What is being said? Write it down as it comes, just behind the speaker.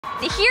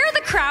hear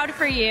the crowd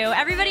for you.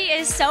 Everybody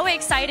is so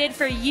excited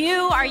for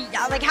you.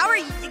 How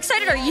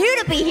excited are you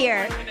to be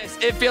here?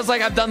 It feels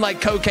like I've done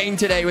like cocaine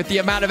today with the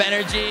amount of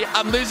energy.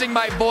 I'm losing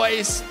my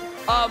voice,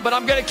 but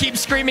I'm gonna keep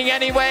screaming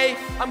anyway.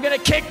 I'm gonna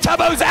kick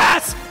Tubbo's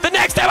ass the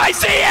next time I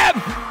see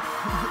him.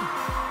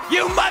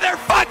 You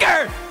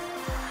motherfucker!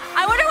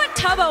 I wonder what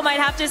Tubbo might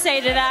have to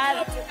say to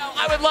that.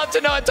 I would love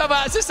to know what Tubbo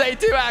has to say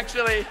too,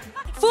 actually.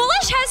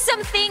 Foolish has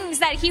some things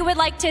that he would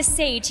like to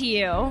say to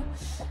you.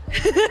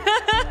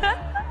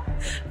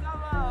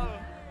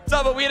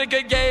 Tubbo, we had a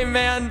good game,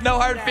 man. No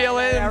hard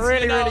feelings. Yeah,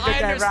 really good I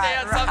game.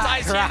 understand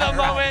sometimes you the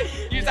moment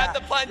you just have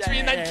to punch me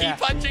and then keep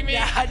punching me.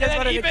 Yeah, I just and then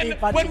wanted to even keep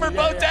punching when we're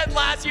you, both dead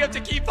last, you have to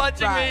keep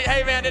punching me.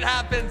 Hey, man, it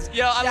happens.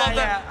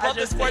 I love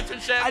the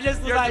sportsmanship.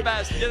 You're the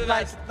best. You're the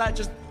best. That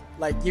just,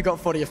 like, you got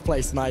 40th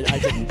place and I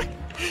didn't.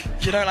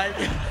 You know, like...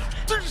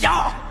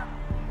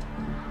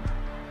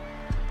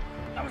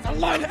 That was a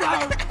low blow.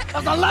 That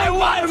was a low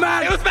blow,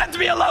 man. It was meant to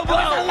be a low blow.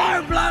 It was a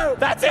low blow.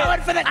 That's Going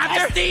it. for the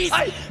testes.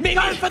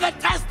 Going for the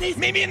testes.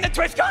 Meet me in the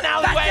TwitchCon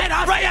alleyway.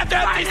 Right after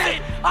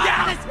MCC.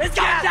 Yeah. It's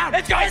going down.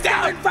 It's going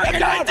down. It's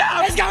going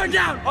down. It's going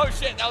down. Oh,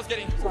 shit. That was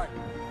getting... Sorry.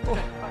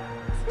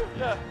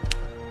 Yeah.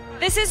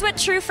 This is what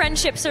true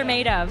friendships are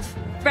made of.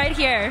 Right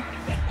here.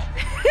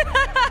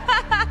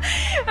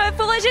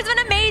 Foolish, it's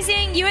been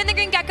amazing. You and the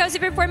Green Geckos are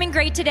performing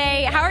great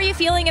today. How are you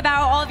feeling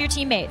about all of your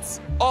teammates?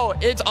 Oh,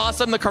 it's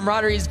awesome. The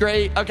camaraderie is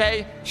great.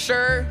 Okay,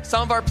 sure,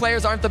 some of our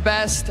players aren't the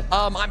best.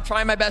 I'm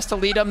trying my best to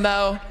lead them,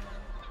 though.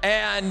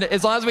 And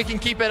as long as we can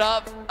keep it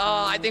up,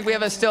 I think we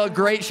have still a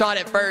great shot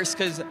at first,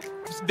 because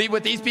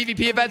with these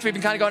PvP events, we've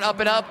been kind of going up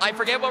and up. I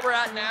forget what we're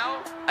at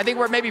now. I think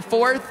we're maybe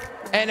 4th.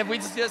 And if we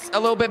just a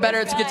little bit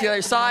better to get to the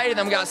other side, and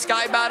then we got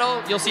Sky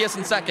Battle, you'll see us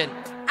in 2nd.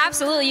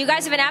 Absolutely. You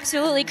guys have been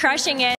absolutely crushing it.